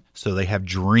situation, so they have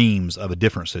dreams of a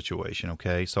different situation,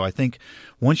 okay? So I think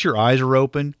once your eyes are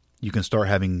open, you can start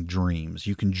having dreams.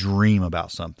 You can dream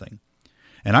about something.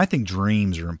 And I think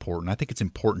dreams are important. I think it's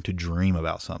important to dream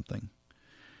about something.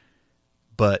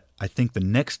 But I think the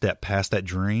next step past that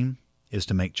dream is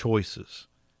to make choices.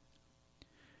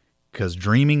 Because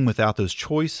dreaming without those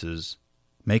choices,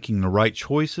 making the right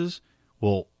choices,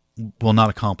 will not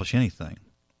accomplish anything.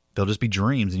 They'll just be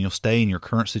dreams, and you'll stay in your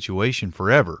current situation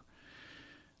forever.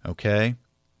 Okay?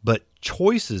 But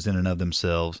choices in and of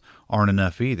themselves aren't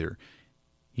enough either.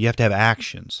 You have to have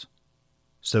actions.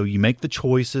 So you make the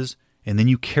choices, and then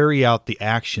you carry out the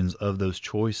actions of those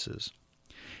choices.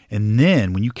 And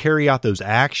then when you carry out those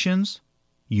actions,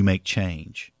 you make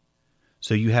change.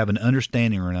 So you have an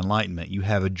understanding or an enlightenment. You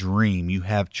have a dream. You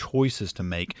have choices to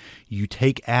make. You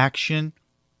take action,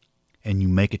 and you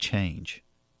make a change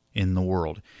in the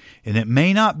world. And it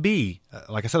may not be,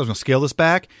 like I said, I was going to scale this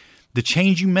back. The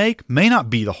change you make may not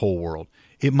be the whole world.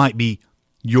 It might be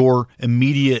your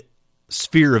immediate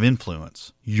sphere of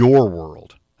influence, your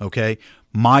world, okay?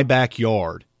 My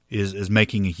backyard is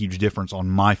making a huge difference on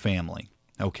my family,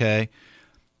 okay?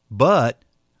 But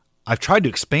I've tried to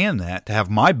expand that to have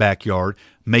my backyard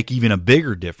make even a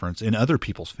bigger difference in other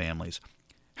people's families.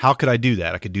 How could I do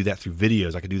that? I could do that through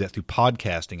videos. I could do that through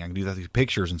podcasting. I can do that through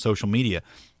pictures and social media.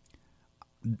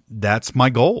 That's my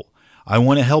goal. I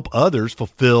want to help others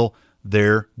fulfill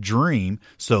their dream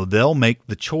so they'll make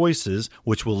the choices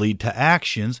which will lead to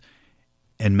actions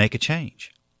and make a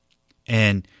change.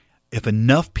 And if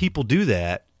enough people do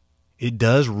that, it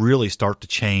does really start to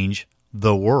change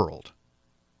the world.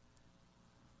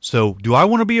 So do I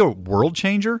want to be a world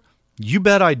changer? You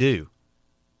bet I do.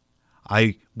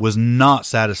 I was not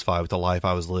satisfied with the life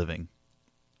I was living.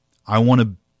 I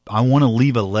want to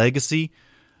leave a legacy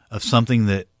of something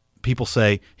that people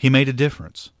say, he made a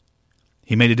difference.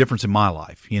 He made a difference in my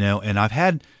life, and I've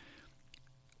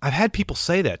had people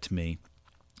say that to me,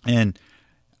 and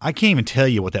I can't even tell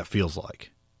you what that feels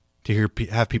like to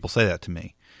have people say that to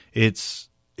me. It's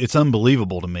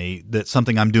unbelievable to me that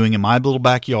something I'm doing in my little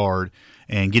backyard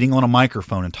and getting on a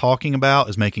microphone and talking about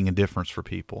is making a difference for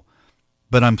people.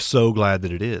 But I'm so glad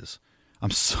that it is.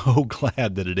 I'm so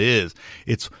glad that it is.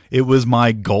 It was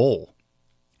my goal.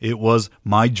 It was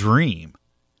my dream.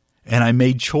 And I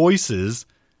made choices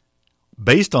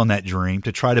based on that dream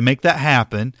to try to make that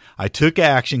happen. I took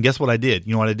action. Guess what I did?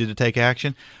 You know what I did to take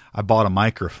action? I bought a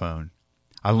microphone.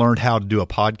 I learned how to do a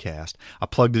podcast. I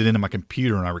plugged it into my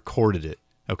computer and I recorded it.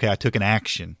 Okay, I took an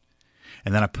action.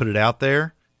 And then I put it out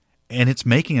there, and it's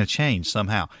making a change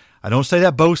somehow. I don't say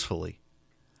that boastfully.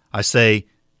 I say,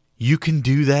 you can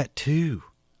do that too.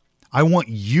 I want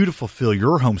you to fulfill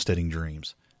your homesteading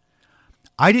dreams.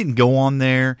 I didn't go on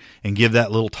there and give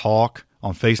that little talk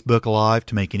on Facebook Live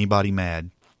to make anybody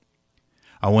mad.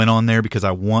 I went on there because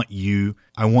I want you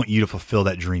to fulfill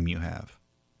that dream you have.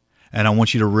 And I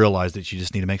want you to realize that you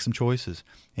just need to make some choices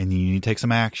and you need to take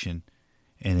some action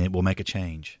and it will make a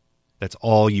change. That's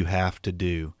all you have to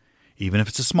do. Even if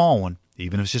it's a small one,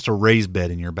 even if it's just a raised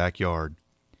bed in your backyard,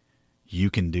 you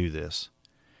can do this.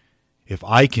 If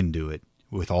I can do it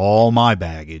with all my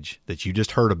baggage that you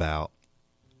just heard about,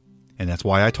 and that's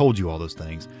why I told you all those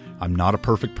things, I'm not a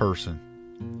perfect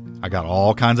person. I got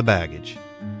all kinds of baggage.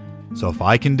 So if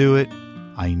I can do it,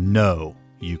 I know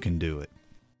you can do it.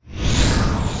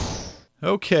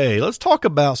 Okay, let's talk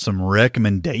about some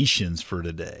recommendations for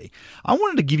today. I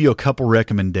wanted to give you a couple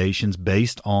recommendations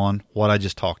based on what I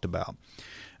just talked about.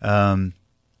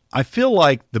 I feel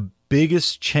like the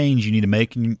biggest change you need to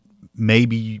make,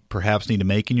 maybe perhaps need to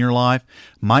make in your life,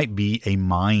 might be a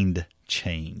mind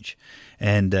change.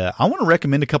 And I want to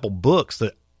recommend a couple books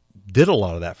that did a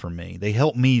lot of that for me. They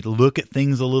helped me look at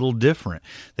things a little different.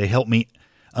 They helped me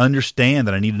understand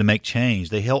that I needed to make change.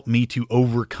 They helped me to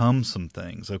overcome some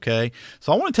things, okay?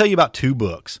 So I want to tell you about two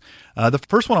books. The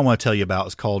first one I want to tell you about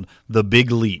is called The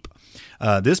Big Leap.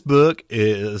 This book,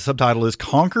 the subtitle is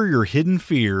Conquer Your Hidden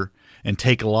Fear and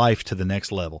Take Life to the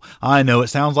Next Level. I know it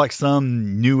sounds like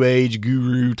some new age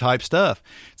guru type stuff.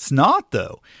 It's not,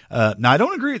 though. Now, I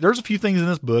don't agree. There's a few things in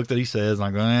this book that he says, and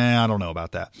I go, I don't know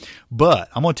about that. But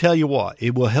I'm going to tell you what.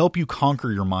 It will help you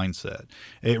conquer your mindset.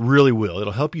 It really will.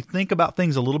 It'll help you think about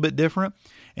things a little bit different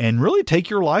and really take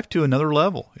your life to another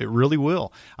level. It really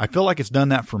will. I feel like it's done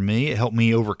that for me. It helped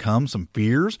me overcome some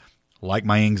fears, like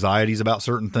my anxieties about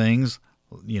certain things,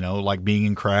 like being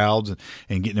in crowds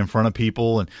and getting in front of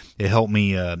people. And it helped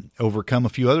me overcome a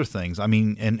few other things. I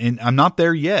mean, and I'm not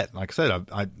there yet. Like I said,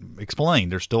 I explained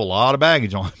there's still a lot of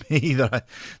baggage on me that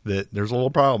there's a little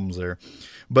problems there.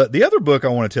 But the other book I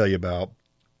want to tell you about,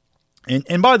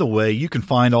 and by the way, you can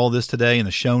find all this today in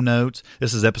the show notes.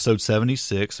 This is episode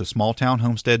 76, so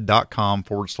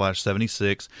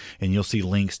smalltownhomestead.com/76, and you'll see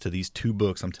links to these two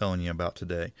books I'm telling you about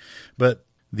today. But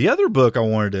the other book I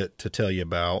wanted to tell you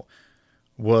about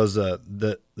was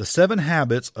the 7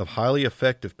 Habits of Highly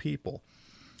Effective People.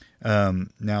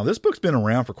 Now, this book's been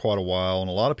around for quite a while, and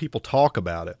a lot of people talk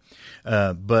about it.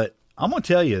 But I'm going to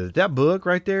tell you that book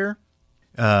right there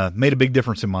made a big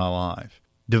difference in my life.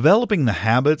 Developing the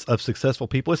Habits of Successful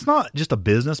People. It's not just a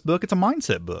business book. It's a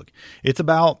mindset book. It's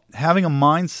about having a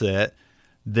mindset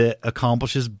that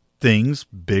accomplishes things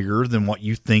bigger than what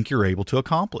you think you're able to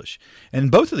accomplish.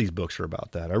 And both of these books are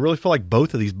about that. I really feel like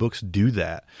both of these books do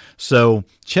that. So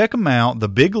check them out. The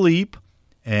Big Leap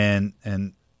and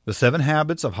The 7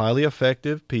 Habits of Highly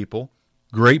Effective People.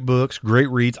 Great books, great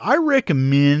reads. I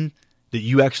recommend that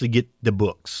you actually get the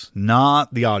books,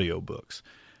 not the audio books.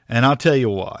 And I'll tell you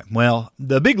why. Well,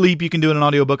 The Big Leap you can do in an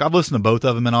audiobook. I've listened to both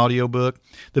of them in audiobook.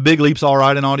 The Big Leap's all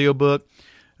right in audiobook.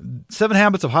 7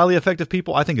 Habits of Highly Effective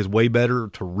People, I think, is way better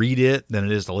to read it than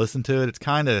it is to listen to it.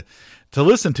 To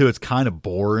listen to it's kind of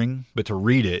boring, but to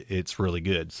read it, it's really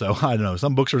good. So I don't know.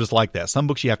 Some books are just like that. Some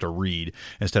books you have to read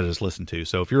instead of just listen to.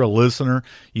 So if you're a listener,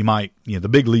 you might, The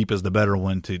Big Leap is the better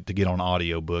one to get on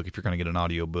audiobook if you're going to get an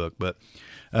audiobook. But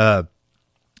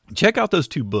check out those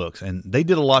two books, and they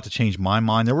did a lot to change my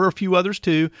mind. There were a few others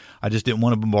too. I just didn't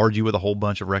want to bombard you with a whole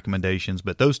bunch of recommendations,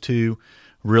 but those two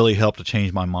really helped to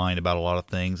change my mind about a lot of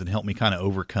things and help me kind of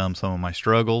overcome some of my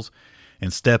struggles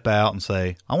and step out and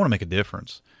say, I want to make a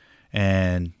difference.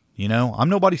 And, I'm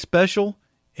nobody special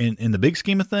in the big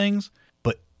scheme of things,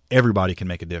 but everybody can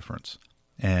make a difference.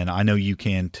 And I know you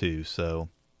can too. So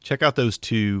check out those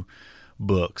two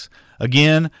books.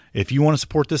 Again, if you want to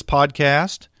support this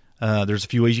podcast, there's a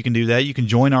few ways you can do that. You can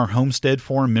join our Homestead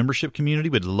Forum membership community.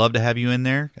 We'd love to have you in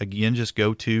there. Again, just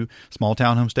go to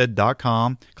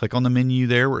smalltownhomestead.com, click on the menu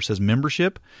there where it says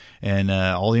membership, and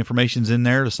all the information's in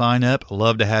there to sign up.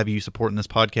 Love to have you supporting this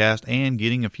podcast and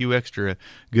getting a few extra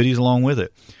goodies along with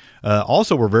it.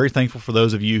 Also, we're very thankful for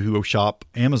those of you who shop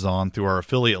Amazon through our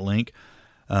affiliate link.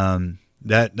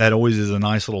 That always is a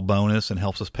nice little bonus and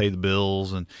helps us pay the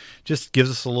bills and just gives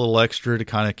us a little extra to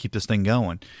kind of keep this thing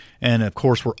going. And, of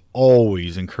course, we're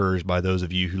always encouraged by those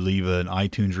of you who leave an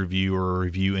iTunes review or a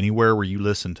review anywhere where you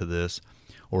listen to this,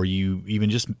 or you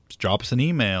even just drop us an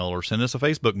email or send us a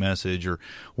Facebook message or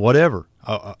whatever.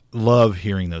 I love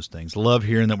hearing those things. Love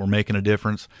hearing that we're making a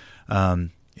difference.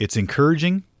 It's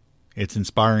encouraging. It's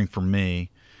inspiring for me.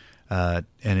 And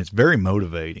it's very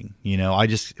motivating.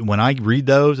 When I read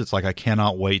those, it's like I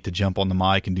cannot wait to jump on the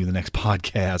mic and do the next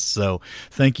podcast. So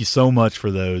thank you so much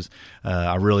for those.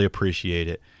 I really appreciate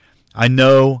it. I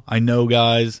know,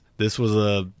 guys, this was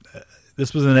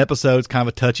an episode. It's kind of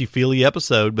a touchy-feely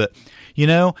episode, but,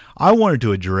 I wanted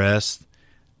to address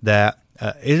that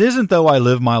it isn't though I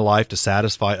live my life to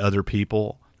satisfy other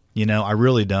people. I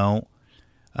really don't.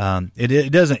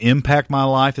 It doesn't impact my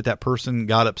life that person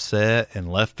got upset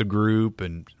and left the group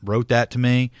and wrote that to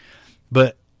me.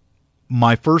 But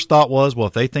my first thought was, well,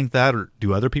 if they think that, or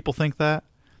do other people think that?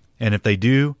 And if they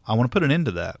do, I want to put an end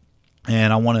to that.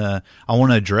 And I want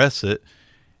to address it.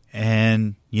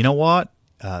 And you know what?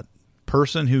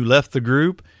 Person who left the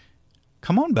group,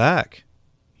 come on back.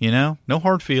 No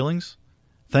hard feelings.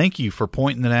 Thank you for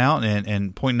pointing it out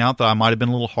and pointing out that I might have been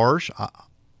a little harsh.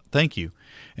 Thank you.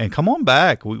 And come on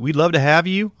back. We'd love to have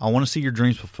you. I want to see your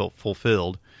dreams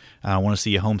fulfilled. I want to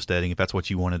see you homesteading if that's what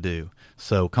you want to do.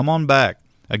 So come on back.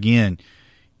 Again,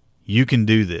 you can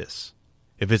do this.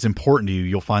 If it's important to you,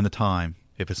 you'll find the time.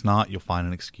 If it's not, you'll find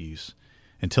an excuse.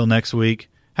 Until next week,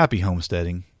 happy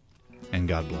homesteading, and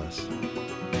God bless.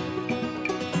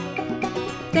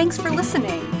 Thanks for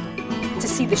listening. To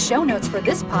see the show notes for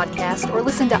this podcast or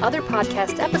listen to other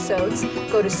podcast episodes,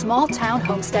 go to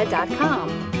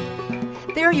smalltownhomestead.com.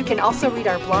 There you can also read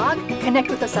our blog, connect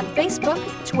with us on Facebook,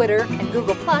 Twitter, and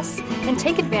Google+, and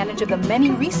take advantage of the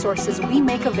many resources we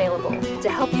make available to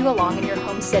help you along in your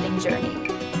homesteading journey.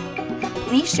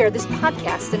 Please share this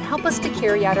podcast and help us to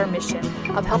carry out our mission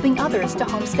of helping others to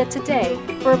homestead today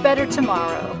for a better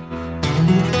tomorrow.